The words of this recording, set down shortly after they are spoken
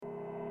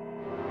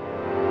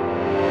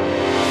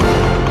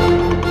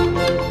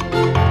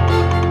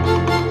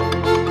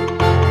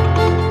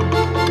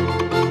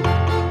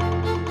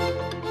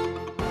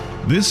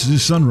This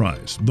is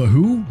Sunrise, the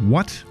who,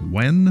 what,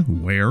 when,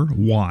 where,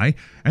 why,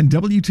 and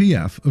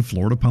WTF of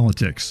Florida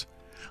politics.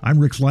 I'm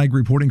Rick Flagg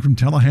reporting from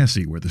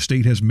Tallahassee, where the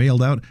state has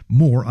mailed out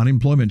more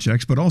unemployment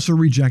checks but also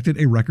rejected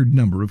a record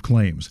number of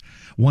claims.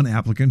 One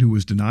applicant who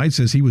was denied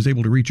says he was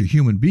able to reach a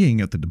human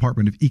being at the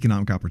Department of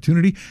Economic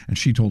Opportunity, and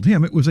she told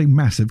him it was a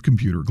massive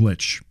computer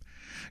glitch.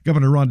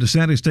 Governor Ron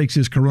DeSantis takes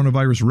his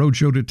coronavirus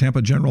roadshow to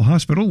Tampa General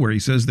Hospital, where he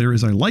says there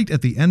is a light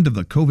at the end of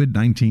the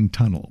COVID-19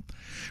 tunnel.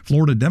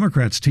 Florida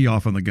Democrats tee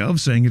off on the Gov,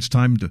 saying it's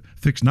time to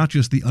fix not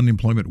just the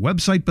unemployment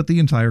website, but the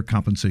entire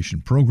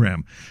compensation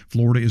program.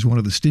 Florida is one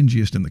of the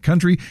stingiest in the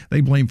country. They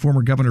blame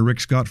former Governor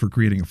Rick Scott for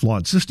creating a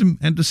flawed system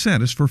and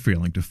DeSantis for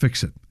failing to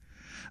fix it.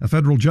 A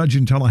federal judge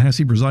in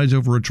Tallahassee presides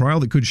over a trial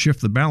that could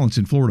shift the balance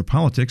in Florida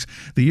politics.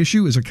 The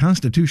issue is a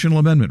constitutional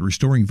amendment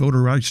restoring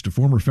voter rights to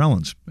former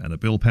felons, and a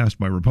bill passed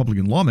by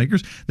Republican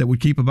lawmakers that would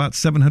keep about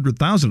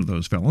 700,000 of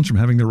those felons from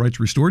having their rights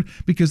restored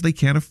because they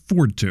can't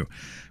afford to.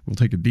 We'll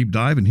take a deep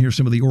dive and hear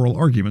some of the oral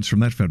arguments from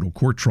that federal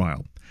court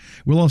trial.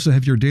 We'll also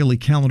have your daily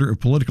calendar of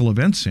political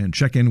events and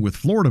check in with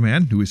Florida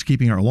Man, who is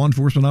keeping our law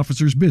enforcement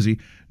officers busy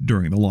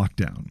during the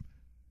lockdown.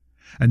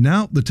 And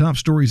now, the top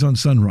stories on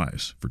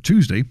Sunrise for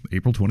Tuesday,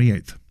 April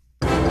 28th.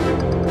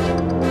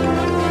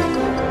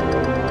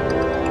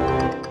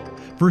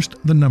 First,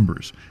 the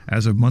numbers.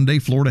 As of Monday,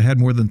 Florida had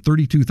more than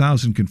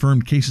 32,000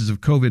 confirmed cases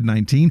of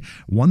COVID-19,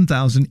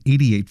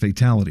 1,088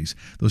 fatalities.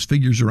 Those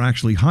figures are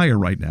actually higher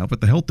right now, but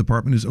the health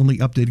department is only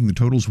updating the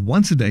totals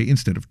once a day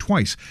instead of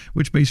twice,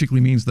 which basically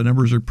means the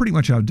numbers are pretty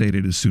much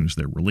outdated as soon as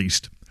they're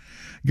released.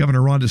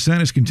 Governor Ron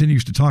DeSantis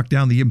continues to talk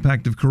down the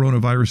impact of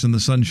coronavirus in the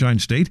Sunshine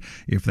State.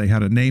 If they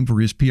had a name for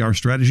his PR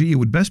strategy, it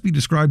would best be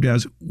described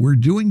as, "We're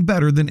doing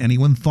better than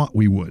anyone thought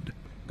we would."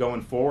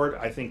 Going forward,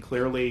 I think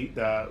clearly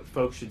the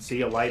folks should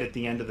see a light at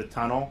the end of the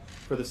tunnel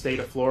for the state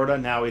of Florida.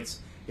 Now, it's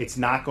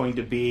not going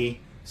to be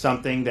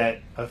something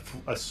that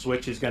a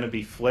switch is going to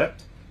be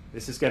flipped.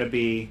 This is going to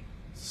be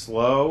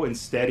slow and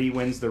steady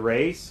wins the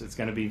race. It's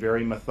going to be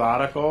very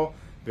methodical,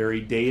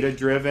 very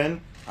data-driven.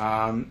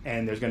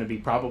 And there's going to be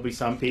probably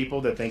some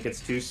people that think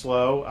it's too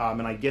slow,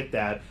 and I get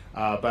that.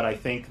 But I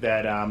think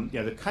that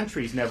the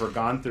country's never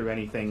gone through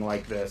anything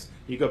like this.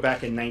 You go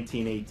back in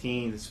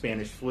 1918, the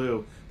Spanish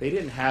flu, they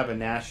didn't have a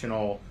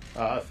national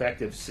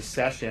effective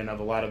cessation of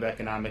a lot of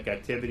economic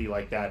activity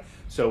like that.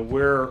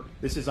 So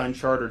this is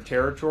uncharted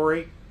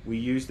territory. We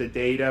use the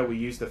data, we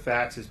use the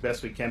facts as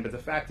best we can, but the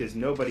fact is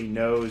nobody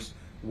knows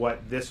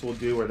what this will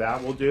do or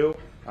that will do.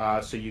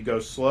 So you go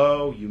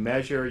slow, you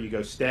measure, you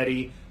go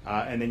steady,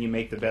 and then you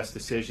make the best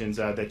decisions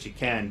that you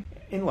can.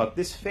 And look,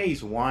 this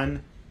phase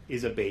one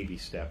is a baby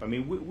step. I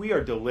mean, we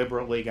are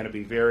deliberately going to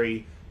be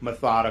very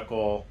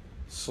methodical,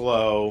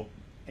 slow,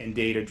 and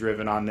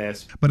data-driven on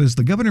this. But as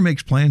the governor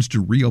makes plans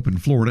to reopen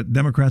Florida,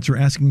 Democrats are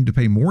asking him to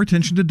pay more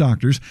attention to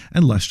doctors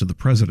and less to the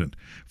president.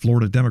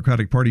 Florida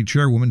Democratic Party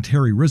Chairwoman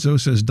Terry Rizzo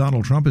says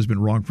Donald Trump has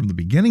been wrong from the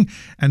beginning,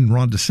 and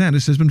Ron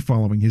DeSantis has been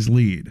following his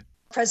lead.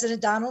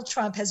 President Donald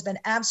Trump has been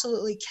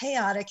absolutely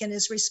chaotic in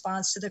his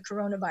response to the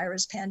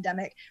coronavirus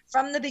pandemic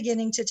from the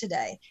beginning to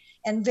today.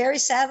 And very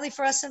sadly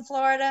for us in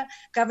Florida,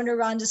 Governor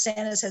Ron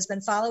DeSantis has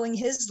been following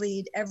his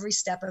lead every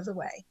step of the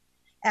way.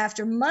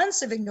 After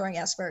months of ignoring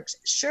experts,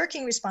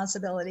 shirking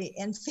responsibility,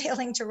 and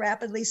failing to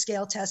rapidly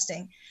scale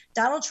testing,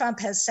 Donald Trump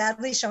has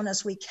sadly shown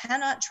us we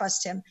cannot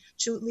trust him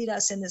to lead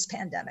us in this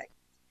pandemic.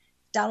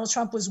 Donald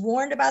Trump was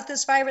warned about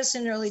this virus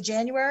in early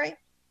January,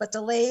 but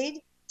delayed,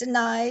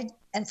 denied,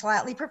 and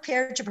flatly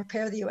prepared to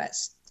prepare the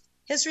U.S.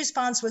 His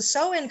response was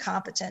so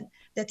incompetent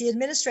that the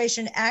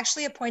administration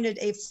actually appointed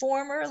a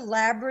former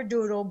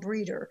Labradoodle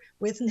breeder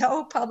with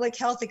no public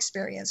health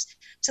experience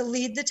to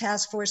lead the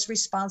task force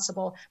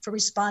responsible for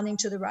responding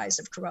to the rise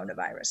of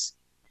coronavirus.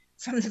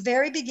 From the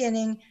very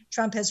beginning,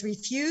 Trump has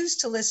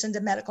refused to listen to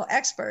medical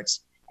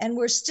experts, and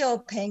we're still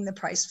paying the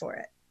price for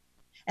it.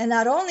 And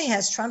not only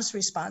has Trump's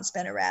response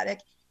been erratic,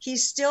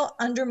 he's still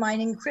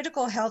undermining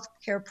critical health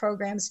care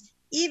programs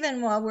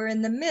even while we're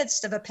in the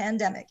midst of a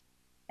pandemic,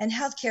 and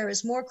healthcare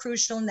is more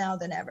crucial now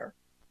than ever.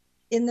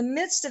 In the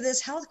midst of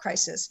this health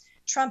crisis,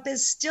 Trump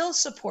is still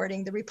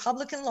supporting the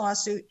Republican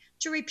lawsuit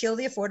to repeal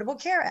the Affordable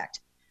Care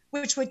Act,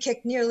 which would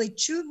kick nearly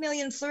 2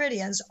 million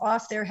Floridians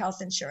off their health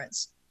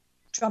insurance.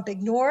 Trump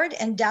ignored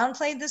and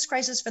downplayed this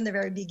crisis from the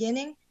very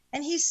beginning,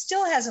 and he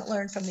still hasn't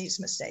learned from these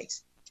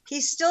mistakes.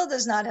 He still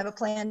does not have a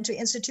plan to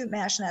institute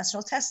mass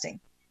national testing.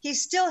 He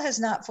still has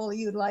not fully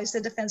utilized the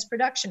Defense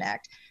Production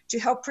Act to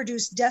help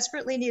produce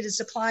desperately needed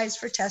supplies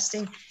for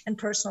testing and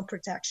personal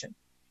protection.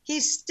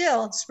 He's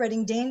still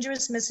spreading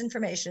dangerous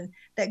misinformation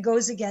that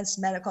goes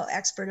against medical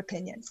expert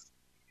opinion.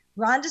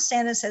 Ron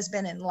DeSantis has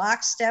been in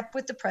lockstep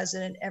with the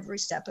president every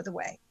step of the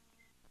way.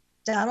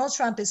 Donald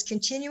Trump is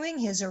continuing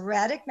his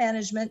erratic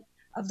management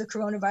of the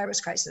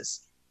coronavirus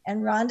crisis,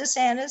 and Ron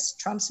DeSantis,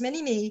 Trump's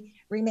mini-me,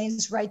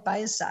 remains right by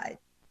his side.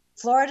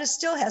 Florida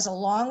still has a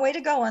long way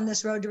to go on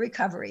this road to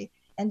recovery,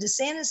 and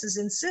DeSantis'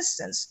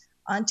 insistence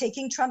on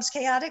taking Trump's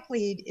chaotic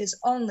lead is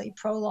only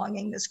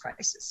prolonging this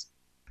crisis.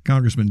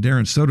 Congressman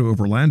Darren Soto of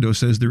Orlando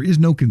says there is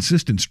no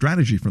consistent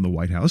strategy from the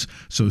White House,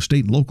 so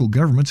state and local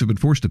governments have been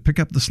forced to pick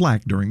up the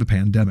slack during the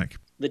pandemic.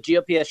 The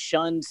GOP has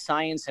shunned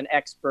science and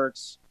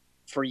experts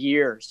for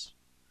years,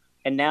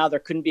 and now there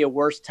couldn't be a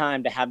worse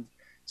time to have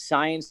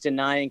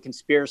science-denying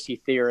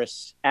conspiracy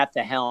theorists at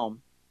the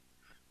helm,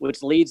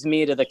 which leads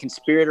me to the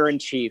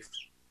conspirator-in-chief.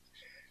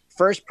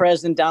 First,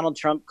 President Donald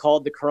Trump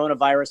called the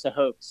coronavirus a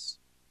hoax.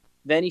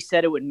 Then he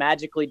said it would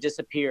magically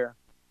disappear.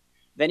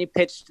 Then he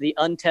pitched the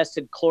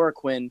untested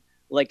chloroquine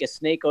like a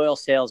snake oil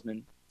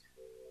salesman.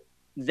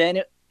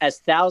 Then, as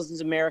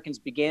thousands of Americans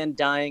began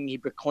dying, he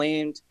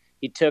proclaimed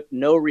he took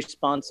no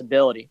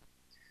responsibility.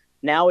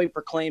 Now he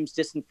proclaims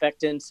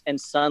disinfectants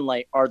and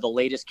sunlight are the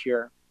latest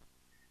cure.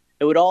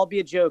 It would all be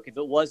a joke if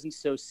it wasn't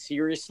so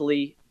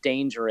seriously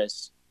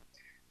dangerous.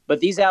 But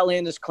these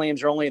outlandish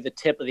claims are only the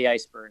tip of the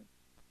iceberg.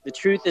 The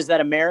truth is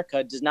that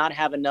America does not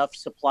have enough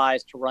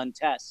supplies to run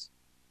tests.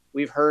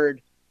 We've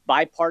heard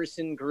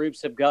bipartisan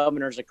groups of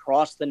governors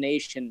across the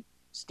nation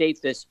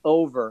state this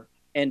over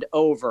and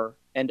over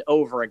and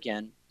over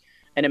again.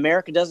 And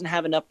America doesn't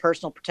have enough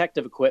personal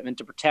protective equipment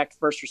to protect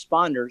first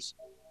responders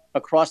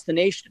across the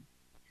nation.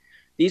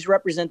 These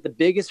represent the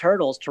biggest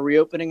hurdles to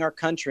reopening our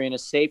country in a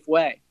safe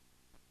way.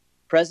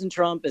 President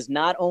Trump is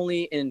not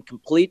only in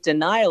complete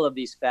denial of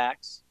these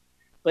facts,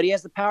 but he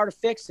has the power to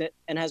fix it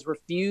and has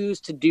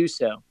refused to do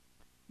so.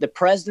 The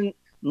president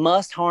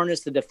must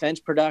harness the Defense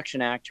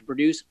Production Act to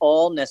produce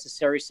all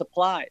necessary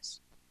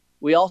supplies.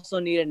 We also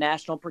need a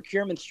national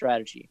procurement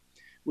strategy.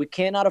 We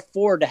cannot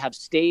afford to have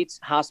states,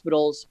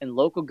 hospitals, and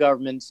local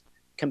governments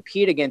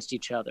compete against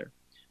each other.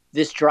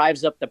 This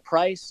drives up the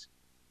price,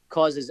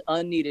 causes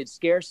unneeded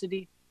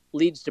scarcity,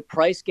 leads to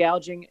price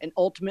gouging, and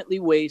ultimately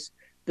wastes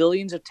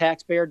billions of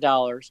taxpayer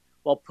dollars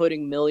while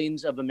putting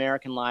millions of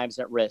American lives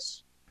at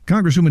risk.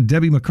 Congresswoman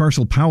Debbie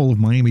McCarcel-Powell of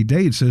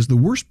Miami-Dade says the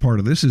worst part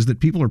of this is that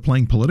people are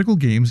playing political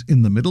games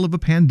in the middle of a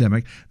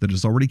pandemic that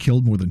has already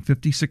killed more than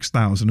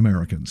 56,000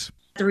 Americans.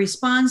 The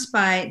response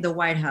by the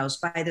White House,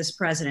 by this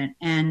president,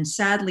 and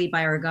sadly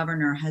by our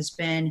governor has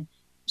been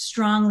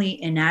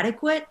strongly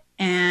inadequate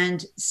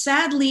and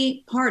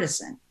sadly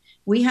partisan.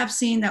 We have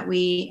seen that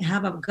we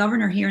have a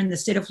governor here in the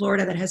state of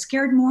Florida that has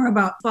cared more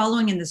about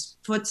following in the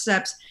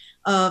footsteps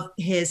of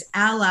his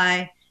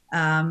ally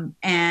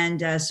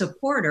and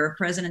supporter,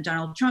 President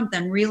Donald Trump,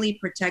 than really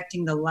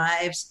protecting the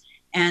lives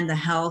and the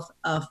health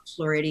of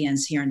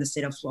Floridians here in the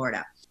state of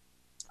Florida.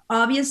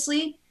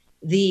 Obviously,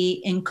 the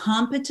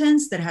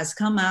incompetence that has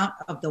come out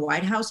of the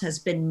White House has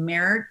been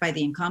mirrored by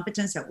the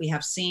incompetence that we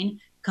have seen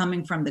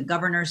coming from the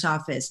governor's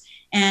office.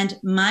 And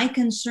my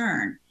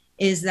concern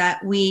is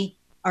that we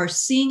are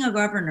seeing a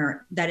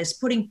governor that is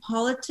putting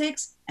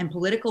politics and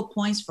political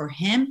points for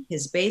him,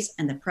 his base,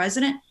 and the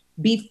president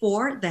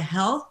before the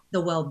health,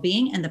 the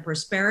well-being, and the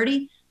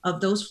prosperity of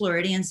those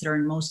Floridians that are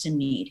most in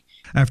need.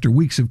 After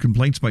weeks of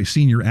complaints by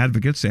senior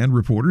advocates and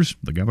reporters,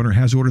 the governor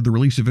has ordered the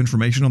release of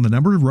information on the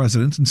number of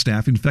residents and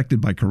staff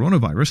infected by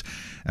coronavirus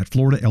at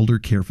Florida elder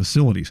care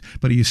facilities,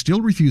 but he is still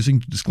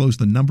refusing to disclose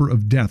the number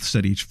of deaths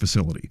at each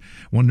facility.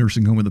 One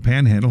nursing home in the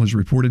Panhandle has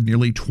reported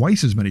nearly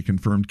twice as many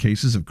confirmed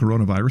cases of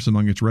coronavirus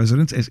among its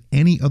residents as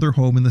any other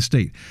home in the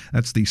state.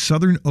 That's the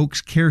Southern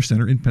Oaks Care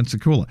Center in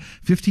Pensacola.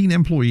 15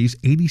 employees,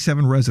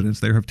 87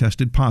 residents there have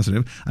tested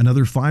positive.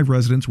 Another 5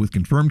 residents with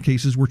confirmed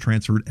cases were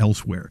transferred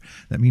elsewhere.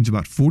 That means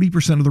about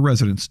 40% of the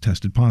residents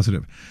tested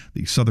positive.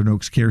 The Southern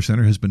Oaks Care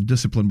Center has been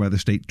disciplined by the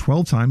state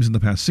 12 times in the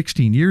past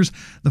 16 years.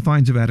 The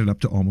fines have added up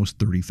to almost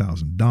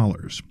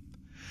 $30,000.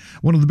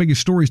 One of the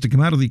biggest stories to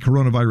come out of the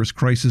coronavirus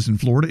crisis in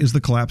Florida is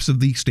the collapse of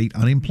the state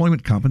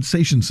unemployment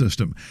compensation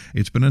system.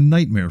 It's been a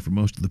nightmare for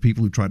most of the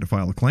people who tried to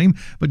file a claim,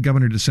 but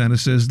Governor DeSantis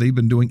says they've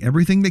been doing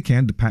everything they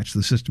can to patch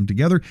the system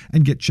together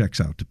and get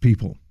checks out to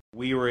people.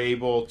 We were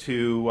able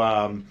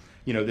to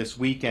this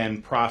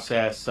weekend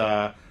process,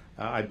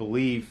 I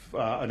believe,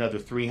 another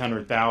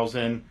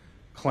 300,000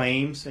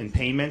 claims and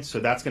payments. So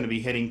that's going to be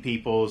hitting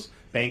people's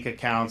bank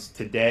accounts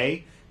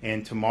today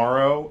and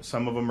tomorrow.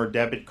 Some of them are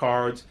debit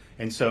cards.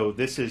 And so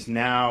this is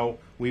now,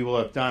 we will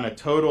have done a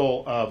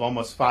total of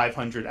almost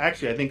 500,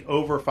 actually I think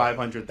over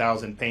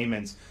 500,000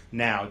 payments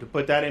now. To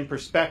put that in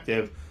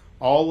perspective,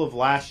 all of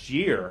last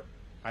year,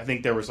 I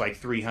think there was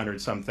like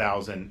 300-some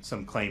thousand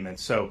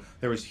claimants. So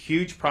there was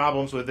huge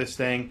problems with this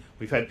thing.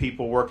 We've had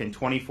people working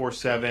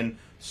 24/7,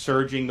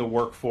 surging the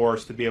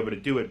workforce to be able to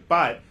do it.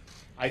 But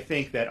I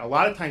think that a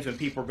lot of times when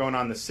people are going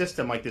on the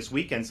system, like this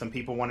weekend, some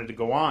people wanted to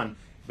go on,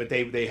 but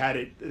they had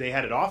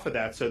it off of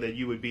that so that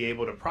you would be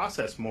able to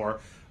process more.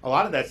 A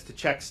lot of that's to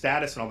check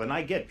status and all that. And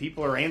I get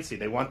people are antsy;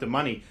 they want the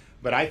money.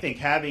 But I think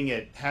having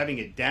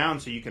it down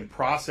so you can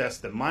process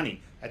the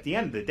money. At the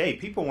end of the day,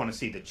 people want to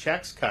see the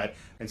checks cut,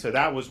 and so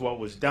that was what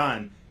was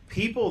done.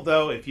 People,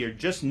 though, if you're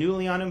just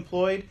newly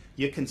unemployed,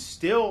 you can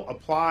still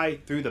apply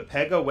through the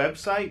PEGA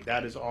website.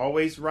 That is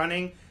always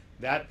running.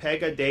 That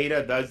PEGA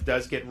data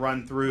does get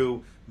run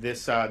through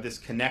this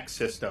Connect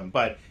system,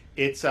 but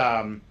it's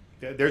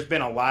there's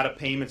been a lot of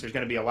payments. There's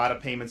going to be a lot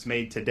of payments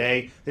made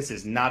today. This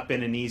has not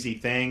been an easy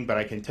thing, but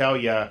I can tell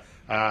you,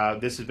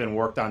 this has been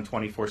worked on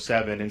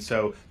 24/7. And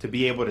so to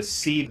be able to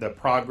see the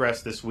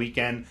progress this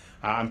weekend,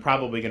 I'm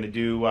probably going to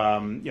do,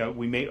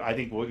 I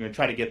think we're going to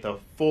try to get the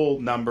full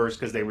numbers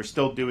because they were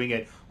still doing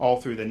it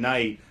all through the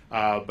night.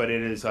 But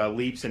it is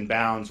leaps and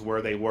bounds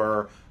where they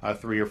were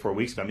 3 or 4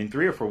 weeks ago. I mean,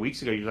 3 or 4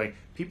 weeks ago, you're like,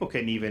 people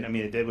couldn't even,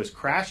 it was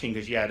crashing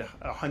because you had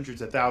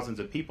hundreds of thousands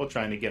of people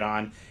trying to get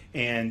on.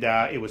 And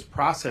it was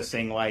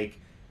processing like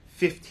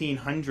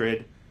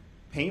 1,500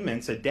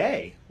 payments a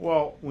day.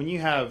 Well, when you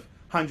have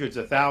hundreds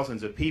of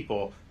thousands of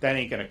people, that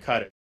ain't going to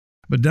cut it.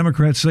 But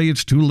Democrats say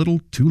it's too little,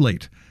 too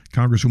late.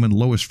 Congresswoman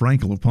Lois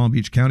Frankel of Palm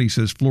Beach County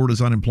says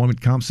Florida's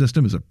unemployment comp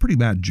system is a pretty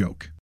bad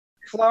joke.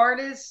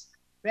 Florida's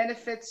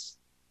benefits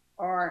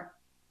are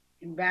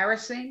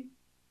embarrassing.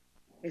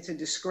 It's a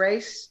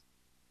disgrace.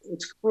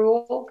 It's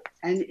cruel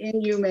and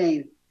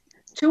inhumane.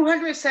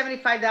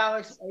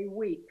 $275 a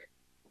week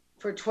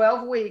for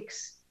 12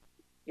 weeks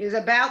is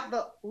about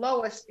the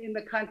lowest in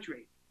the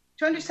country.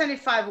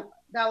 $275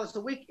 a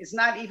week is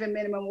not even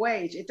minimum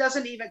wage. It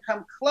doesn't even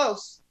come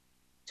close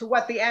to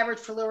what the average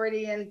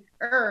Floridian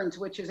earns,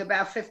 which is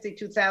about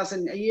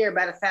 $52,000 a year,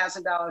 about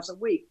 $1,000 a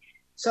week.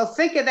 So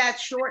think of that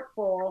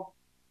shortfall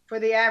for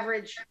the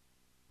average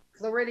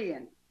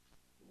Floridian.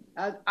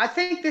 I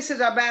think this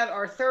is about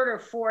our third or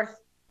fourth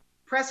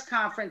press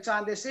conference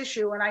on this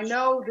issue, and I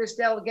know this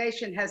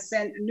delegation has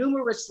sent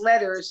numerous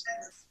letters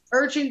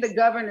urging the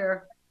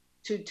governor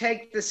to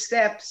take the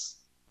steps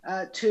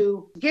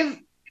to give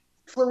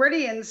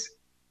Floridians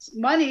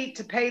money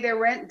to pay their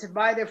rent, to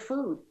buy their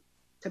food,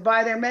 to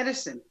buy their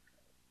medicine.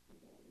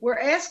 We're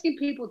asking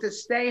people to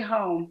stay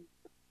home,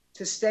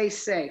 to stay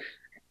safe.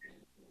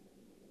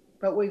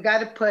 But we've got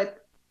to put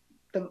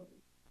the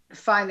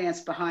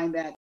finance behind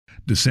that.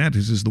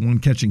 DeSantis is the one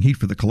catching heat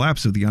for the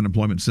collapse of the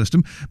unemployment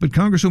system, but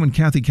Congresswoman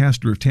Kathy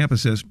Castor of Tampa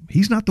says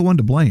he's not the one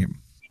to blame.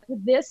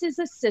 This is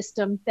a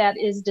system that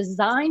is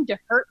designed to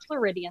hurt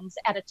Floridians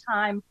at a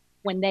time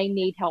when they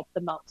need help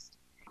the most.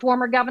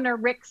 Former Governor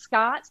Rick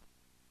Scott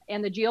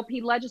and the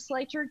GOP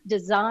legislature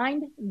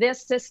designed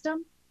this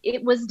system.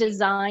 It was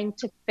designed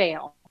to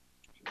fail.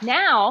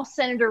 Now,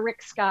 Senator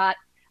Rick Scott,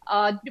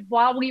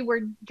 while we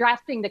were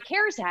drafting the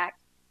CARES Act,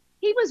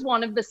 he was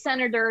one of the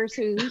senators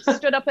who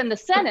stood up in the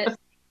Senate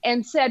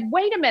and said,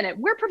 wait a minute,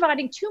 we're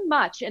providing too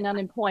much in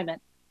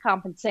unemployment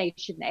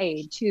compensation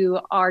aid to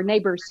our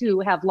neighbors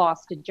who have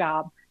lost a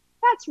job.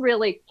 That's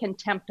really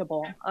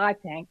contemptible, I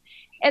think.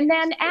 And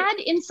then add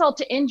insult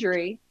to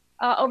injury.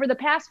 Over the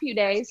past few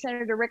days,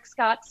 Senator Rick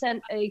Scott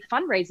sent a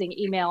fundraising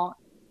email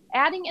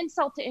adding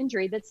insult to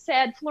injury that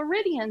said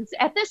Floridians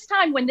at this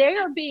time when they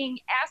are being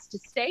asked to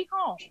stay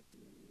home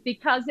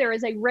because there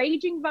is a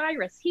raging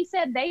virus, he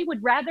said they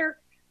would rather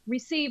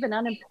receive an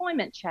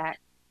unemployment check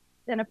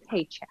than a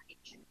paycheck.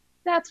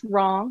 That's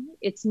wrong.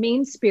 It's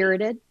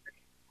mean-spirited.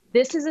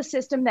 This is a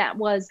system that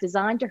was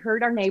designed to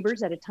hurt our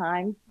neighbors at a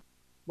time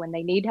when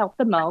they need help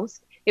the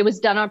most. It was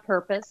done on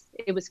purpose.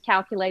 It was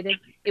calculated.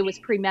 It was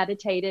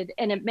premeditated.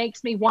 And it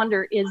makes me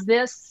wonder, is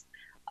this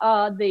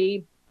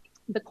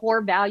the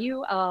core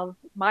value of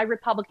my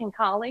Republican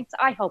colleagues?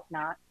 I hope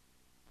not.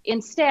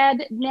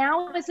 Instead,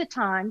 now is a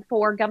time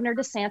for Governor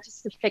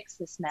DeSantis to fix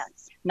this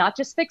mess. Not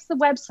just fix the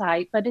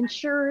website, but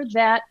ensure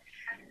that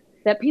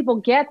people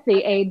get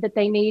the aid that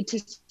they need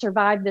to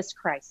survive this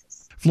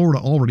crisis. Florida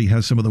already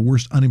has some of the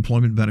worst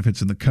unemployment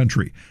benefits in the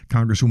country.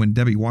 Congresswoman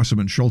Debbie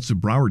Wasserman Schultz of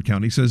Broward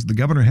County says the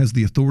governor has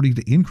the authority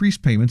to increase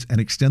payments and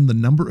extend the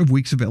number of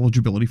weeks of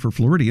eligibility for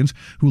Floridians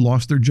who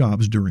lost their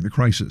jobs during the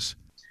crisis.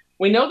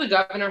 We know the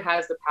governor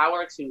has the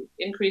power to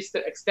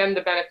extend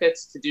the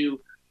benefits, to do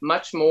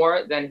much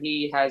more than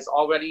he has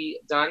already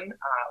done,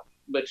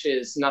 which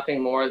is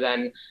nothing more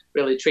than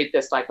really treat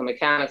this like a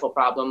mechanical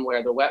problem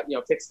where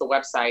fix the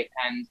website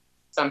and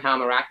somehow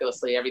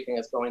miraculously everything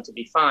is going to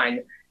be fine.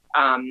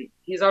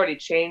 He's already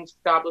changed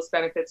jobless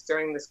benefits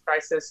during this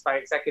crisis by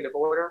executive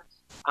order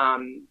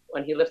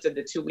when he lifted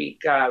the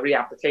 2-week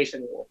reapplication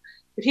rule.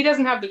 If he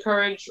doesn't have the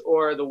courage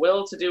or the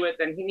will to do it,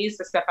 then he needs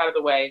to step out of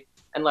the way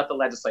and let the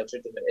legislature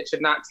do it. It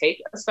should not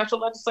take a special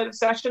legislative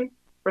session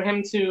for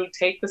him to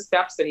take the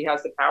steps that he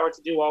has the power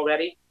to do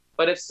already.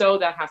 But if so,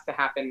 that has to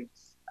happen.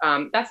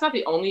 That's not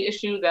the only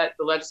issue that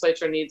the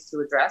legislature needs to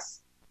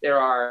address. There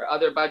are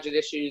other budget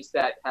issues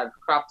that have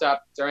cropped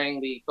up during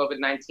the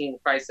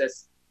COVID-19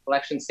 crisis.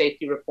 Election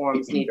safety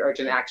reforms need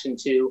urgent action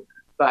too.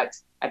 But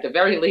at the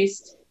very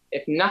least,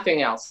 if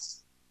nothing else,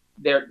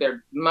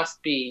 there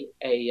must be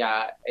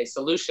a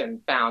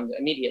solution found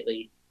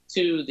immediately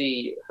to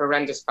the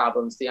horrendous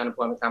problems the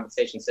unemployment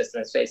compensation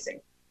system is facing.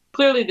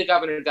 Clearly, the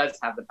governor does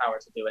have the power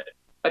to do it,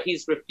 but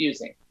he's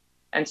refusing.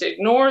 And to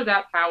ignore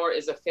that power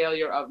is a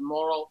failure of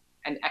moral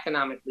and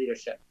economic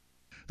leadership.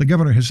 The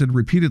governor has said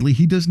repeatedly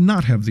he does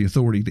not have the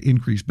authority to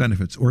increase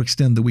benefits or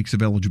extend the weeks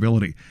of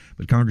eligibility.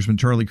 But Congressman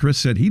Charlie Crist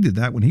said he did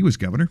that when he was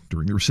governor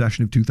during the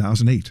recession of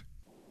 2008.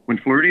 When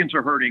Floridians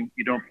are hurting,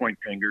 you don't point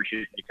fingers,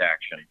 you take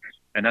action.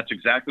 And that's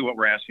exactly what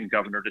we're asking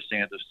Governor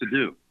DeSantis to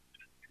do.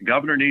 The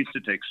governor needs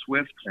to take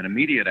swift and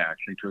immediate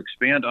action to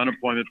expand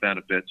unemployment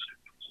benefits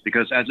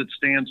because as it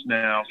stands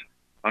now,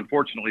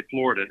 Unfortunately,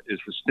 Florida is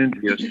the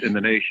stingiest in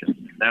the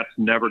nation. That's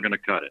never going to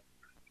cut it.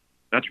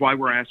 That's why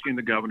we're asking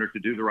the governor to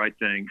do the right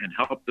thing and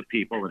help the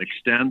people and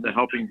extend the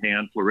helping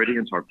hand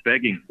Floridians are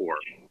begging for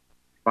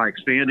by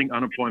expanding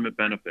unemployment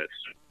benefits.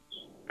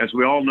 As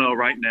we all know,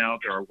 right now,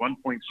 there are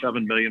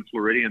 1.7 million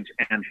Floridians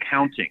and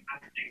counting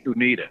who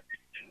need it.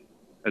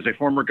 As a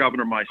former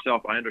governor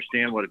myself, I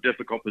understand what a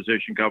difficult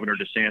position Governor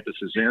DeSantis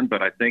is in,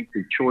 but I think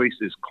the choice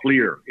is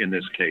clear in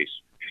this case.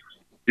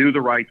 Do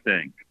the right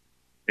thing.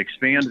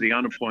 Expand the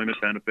unemployment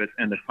benefits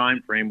and the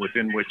time frame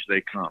within which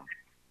they come.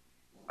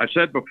 I've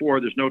said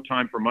before, there's no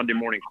time for Monday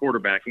morning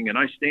quarterbacking, and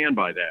I stand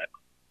by that.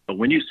 But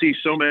when you see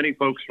so many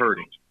folks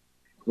hurting,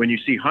 when you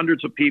see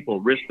hundreds of people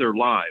risk their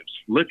lives,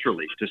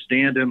 literally, to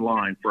stand in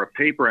line for a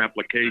paper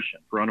application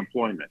for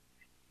unemployment,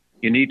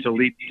 you need to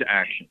leap to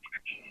action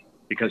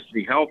because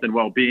the health and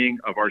well-being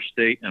of our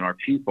state and our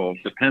people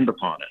depend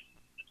upon it.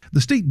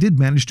 The state did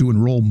manage to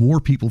enroll more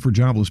people for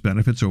jobless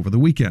benefits over the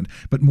weekend,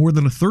 but more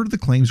than a third of the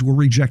claims were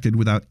rejected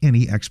without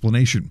any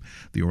explanation.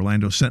 The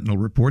Orlando Sentinel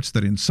reports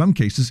that in some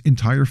cases,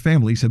 entire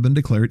families have been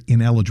declared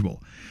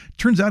ineligible.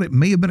 Turns out it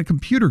may have been a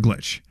computer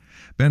glitch.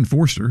 Ben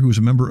Forster, who is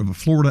a member of a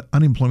Florida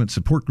unemployment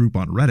support group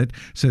on Reddit,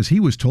 says he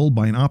was told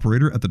by an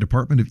operator at the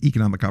Department of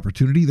Economic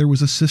Opportunity there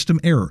was a system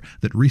error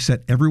that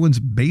reset everyone's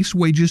base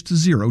wages to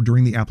zero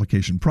during the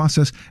application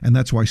process, and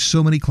that's why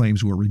so many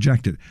claims were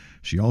rejected.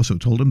 She also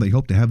told him they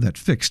hope to have that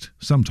fixed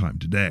sometime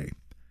today.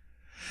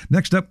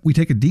 Next up, we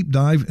take a deep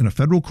dive in a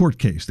federal court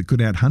case that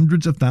could add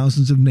hundreds of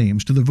thousands of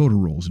names to the voter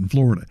rolls in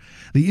Florida.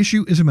 The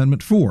issue is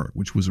Amendment 4,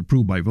 which was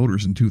approved by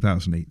voters in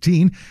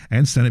 2018,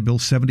 and Senate Bill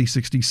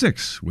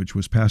 7066, which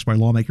was passed by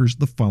lawmakers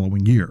the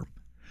following year.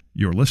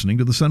 You're listening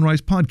to the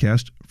Sunrise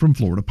Podcast from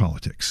Florida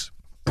Politics.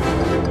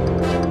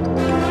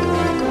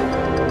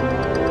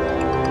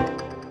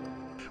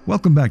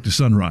 Welcome back to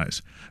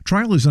Sunrise.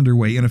 Trial is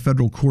underway in a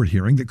federal court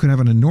hearing that could have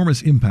an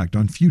enormous impact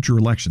on future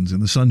elections in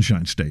the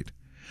Sunshine State.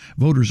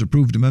 Voters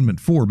approved Amendment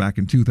 4 back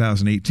in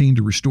 2018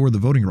 to restore the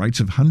voting rights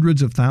of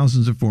hundreds of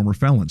thousands of former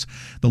felons.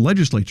 The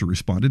legislature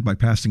responded by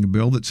passing a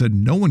bill that said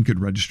no one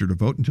could register to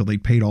vote until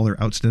they'd paid all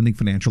their outstanding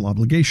financial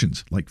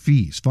obligations, like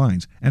fees,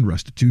 fines, and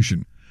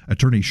restitution.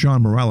 Attorney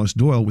Sean Morales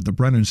Doyle with the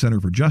Brennan Center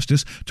for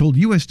Justice told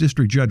U.S.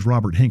 District Judge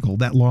Robert Hinkle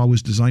that law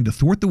was designed to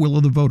thwart the will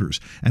of the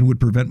voters and would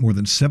prevent more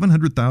than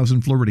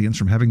 700,000 Floridians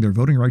from having their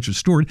voting rights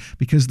restored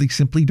because they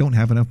simply don't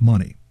have enough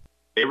money.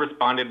 They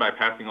responded by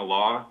passing a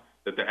law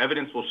that the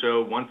evidence will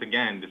show once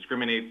again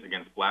discriminates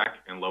against Black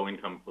and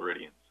low-income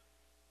Floridians.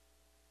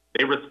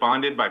 They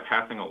responded by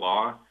passing a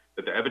law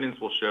that the evidence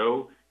will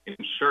show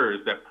ensures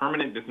that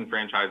permanent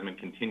disenfranchisement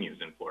continues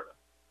in Florida.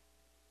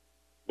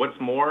 What's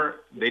more,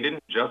 they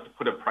didn't just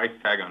put a price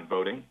tag on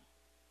voting.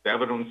 The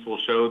evidence will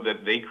show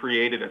that they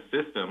created a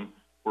system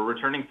where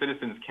returning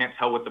citizens can't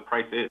tell what the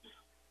price is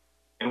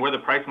and where the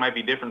price might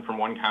be different from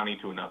one county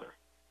to another.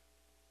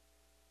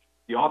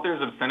 The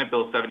authors of Senate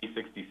Bill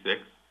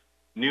 7066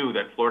 knew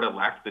that Florida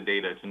lacked the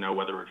data to know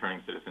whether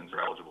returning citizens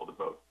are eligible to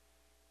vote.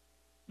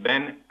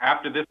 Then,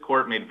 after this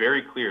court made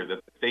very clear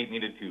that the state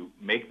needed to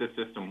make the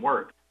system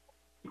work,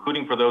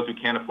 including for those who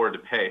can't afford to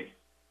pay,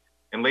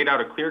 and laid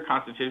out a clear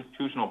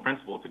constitutional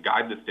principle to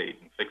guide the state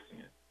in fixing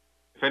it,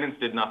 defendants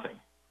did nothing.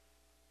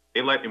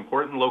 They let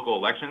important local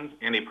elections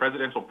and a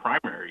presidential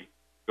primary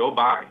go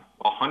by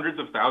while hundreds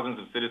of thousands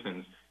of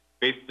citizens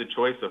faced the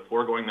choice of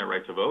foregoing their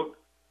right to vote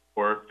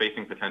or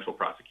facing potential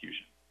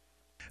prosecution.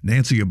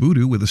 Nancy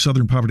Abudu with the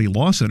Southern Poverty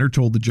Law Center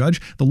told the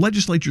judge the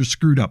legislature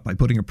screwed up by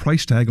putting a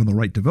price tag on the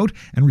right to vote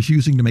and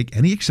refusing to make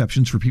any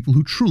exceptions for people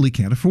who truly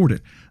can't afford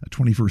it, a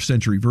 21st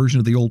century version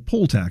of the old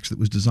poll tax that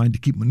was designed to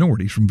keep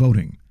minorities from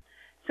voting.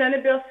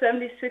 Senate Bill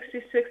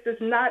 7066 does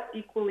not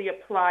equally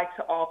apply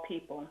to all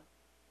people.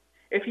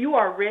 If you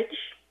are rich,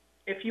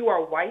 if you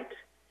are white,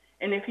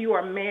 and if you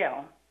are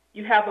male,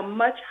 you have a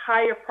much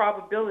higher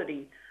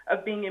probability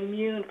of being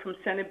immune from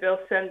Senate Bill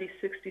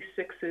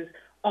 7066's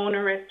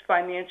onerous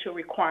financial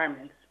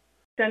requirements.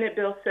 Senate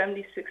Bill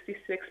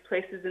 7066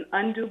 places an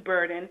undue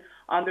burden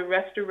on the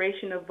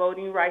restoration of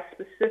voting rights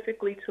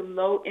specifically to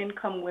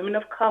low-income women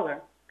of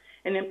color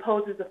and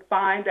imposes a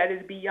fine that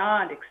is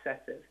beyond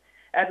excessive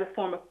as a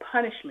form of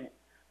punishment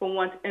for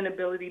one's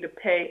inability to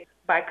pay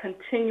by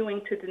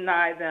continuing to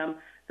deny them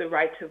the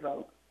right to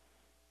vote.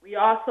 We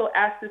also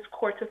ask this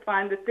court to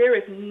find that there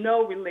is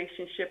no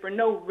relationship or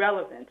no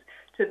relevance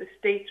to the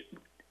state's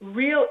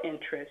real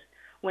interest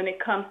when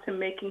it comes to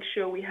making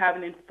sure we have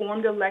an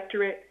informed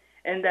electorate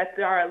and that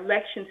our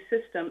election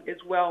system is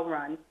well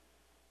run.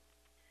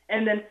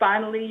 And then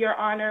finally, Your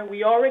Honor,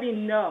 we already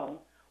know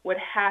what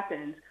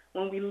happens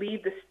when we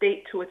leave the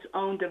state to its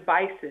own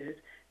devices,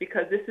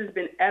 because this has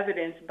been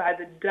evidenced by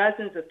the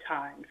dozens of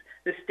times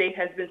the state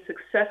has been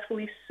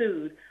successfully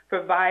sued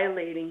for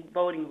violating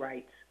voting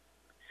rights.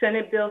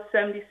 Senate Bill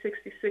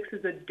 7066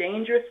 is a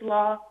dangerous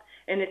law,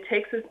 and it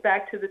takes us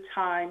back to the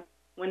time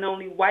when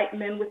only white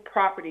men with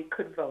property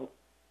could vote.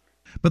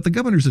 But the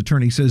governor's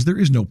attorney says there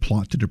is no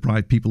plot to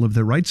deprive people of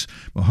their rights.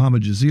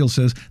 Mohammed Jazeel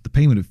says the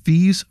payment of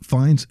fees,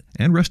 fines,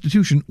 and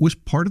restitution was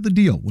part of the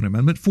deal when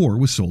Amendment 4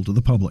 was sold to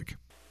the public.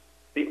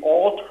 The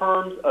alternative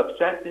terms of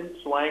sentence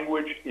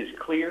language is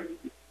clear.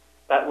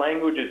 That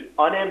language is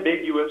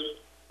unambiguous.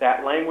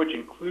 That language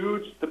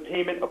includes the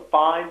payment of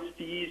fines,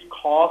 fees,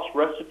 costs,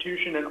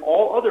 restitution, and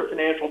all other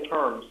financial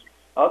terms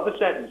of the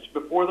sentence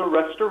before the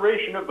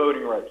restoration of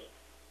voting rights.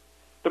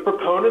 The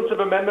proponents of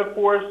Amendment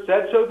 4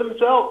 said so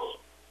themselves.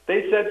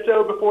 They said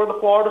so before the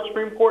Florida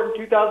Supreme Court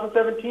in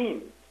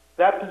 2017.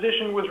 That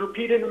position was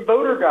repeated in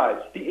voter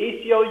guides, the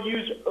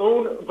ACLU's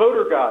own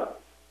voter guide.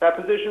 That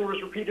position was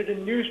repeated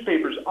in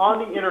newspapers,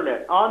 on the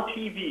internet, on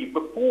TV,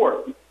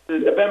 before the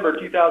November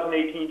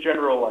 2018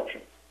 general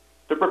election.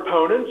 The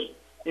proponents,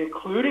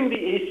 including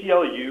the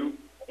ACLU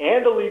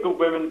and illegal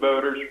women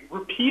voters,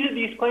 repeated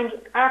these claims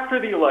after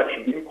the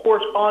election in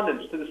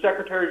correspondence to the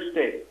Secretary of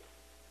State.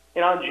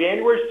 And on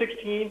January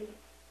 16th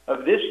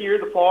of this year,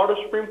 the Florida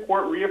Supreme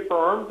Court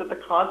reaffirmed that the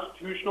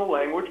constitutional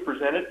language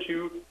presented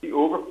to the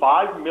over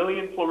 5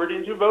 million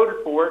Floridians who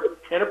voted for it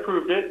and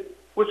approved it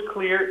was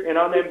clear and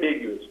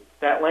unambiguous.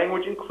 That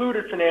language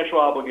included financial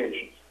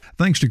obligations.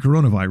 Thanks to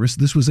coronavirus,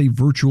 this was a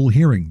virtual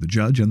hearing. The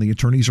judge and the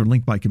attorneys are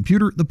linked by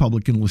computer. The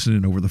public can listen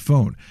in over the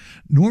phone.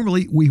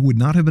 Normally, we would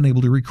not have been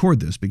able to record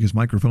this because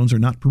microphones are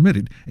not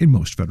permitted in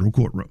most federal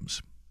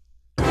courtrooms.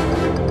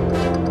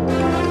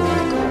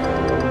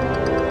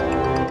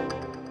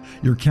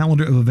 Your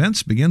calendar of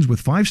events begins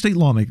with 5 state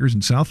lawmakers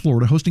in South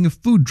Florida hosting a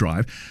food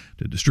drive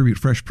to distribute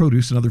fresh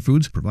produce and other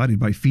foods provided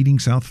by Feeding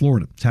South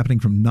Florida. It's happening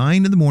from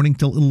 9 in the morning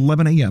till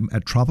 11 a.m.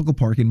 at Tropical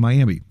Park in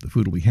Miami. The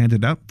food will be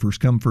handed out first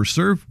come, first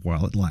serve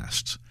while it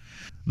lasts.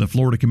 The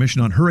Florida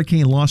Commission on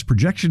Hurricane Loss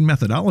Projection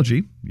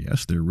Methodology,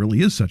 yes, there really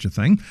is such a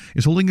thing,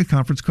 is holding a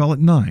conference call at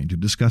 9 to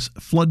discuss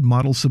flood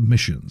model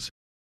submissions.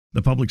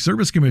 The Public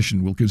Service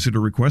Commission will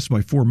consider requests by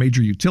 4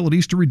 major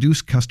utilities to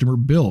reduce customer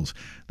bills.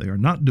 They are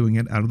not doing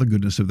it out of the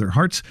goodness of their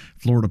hearts.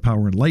 Florida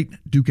Power and Light,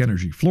 Duke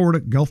Energy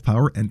Florida, Gulf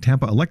Power, and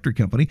Tampa Electric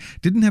Company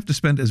didn't have to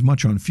spend as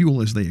much on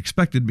fuel as they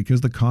expected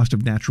because the cost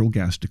of natural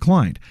gas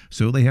declined,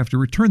 so they have to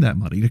return that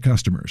money to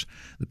customers.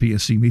 The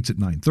PSC meets at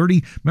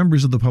 9:30.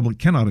 Members of the public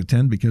cannot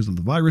attend because of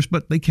the virus,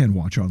 but they can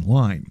watch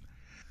online.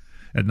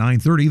 At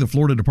 9:30, the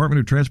Florida Department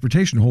of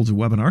Transportation holds a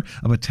webinar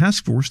of a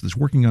task force that's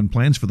working on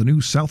plans for the new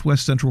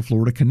Southwest Central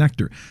Florida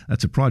Connector.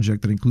 That's a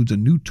project that includes a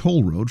new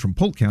toll road from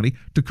Polk County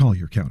to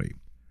Collier County.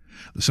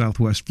 The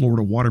Southwest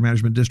Florida Water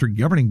Management District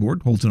Governing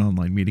Board holds an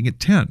online meeting at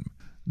 10.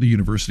 The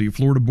University of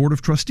Florida Board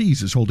of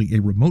Trustees is holding a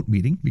remote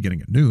meeting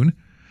beginning at noon.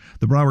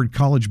 The Broward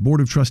College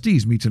Board of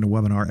Trustees meets in a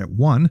webinar at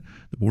 1.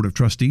 The Board of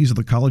Trustees of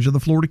the College of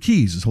the Florida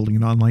Keys is holding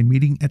an online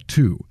meeting at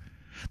 2.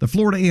 The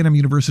Florida A&M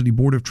University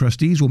Board of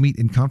Trustees will meet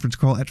in conference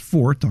call at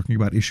 4, talking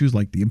about issues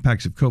like the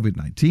impacts of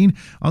COVID-19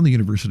 on the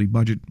university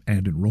budget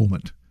and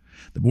enrollment.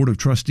 The Board of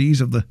Trustees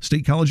of the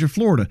State College of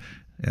Florida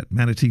at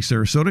Manatee,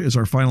 Sarasota is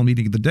our final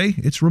meeting of the day.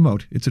 It's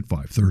remote. It's at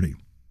 5:30.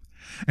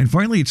 And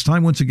finally, it's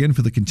time once again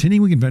for the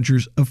continuing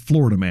adventures of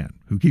Florida Man,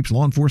 who keeps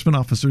law enforcement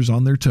officers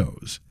on their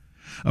toes.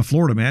 A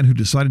Florida man who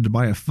decided to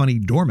buy a funny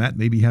doormat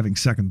may be having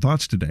second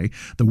thoughts today.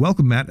 The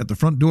welcome mat at the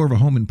front door of a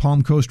home in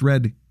Palm Coast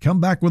read,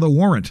 "Come back with a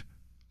warrant."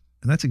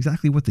 And that's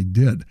exactly what they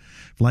did.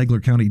 Flagler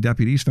County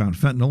deputies found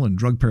fentanyl and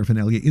drug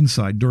paraphernalia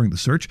inside during the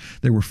search.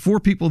 There were 4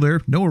 people there.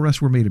 No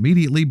arrests were made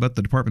immediately, but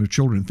the Department of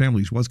Children and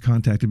Families was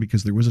contacted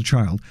because there was a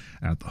child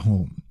at the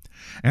home.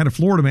 And a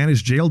Florida man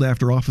is jailed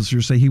after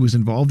officers say he was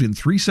involved in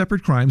 3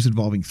 separate crimes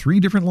involving 3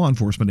 different law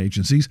enforcement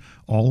agencies,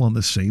 all on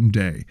the same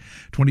day.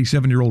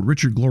 27-year-old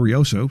Richard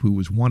Glorioso, who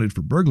was wanted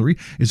for burglary,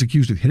 is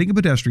accused of hitting a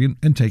pedestrian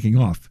and taking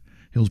off.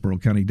 Hillsborough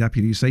County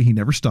deputies say he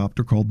never stopped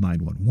or called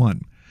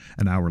 911.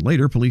 An hour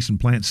later, police in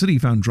Plant City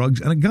found drugs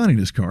and a gun in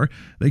his car.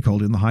 They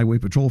called in the Highway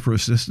Patrol for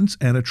assistance,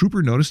 and a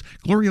trooper noticed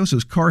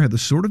Glorioso's car had the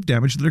sort of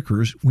damage that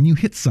occurs when you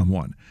hit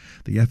someone.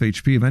 The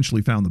FHP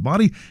eventually found the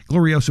body.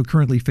 Glorioso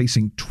currently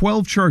facing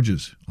 12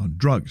 charges on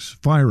drugs,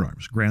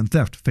 firearms, grand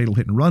theft, fatal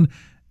hit and run,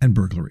 and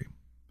burglary.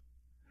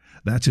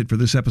 That's it for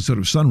this episode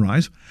of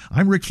Sunrise.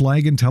 I'm Rick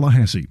Flagg in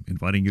Tallahassee,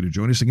 inviting you to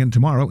join us again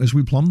tomorrow as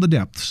we plumb the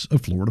depths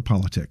of Florida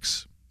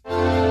politics.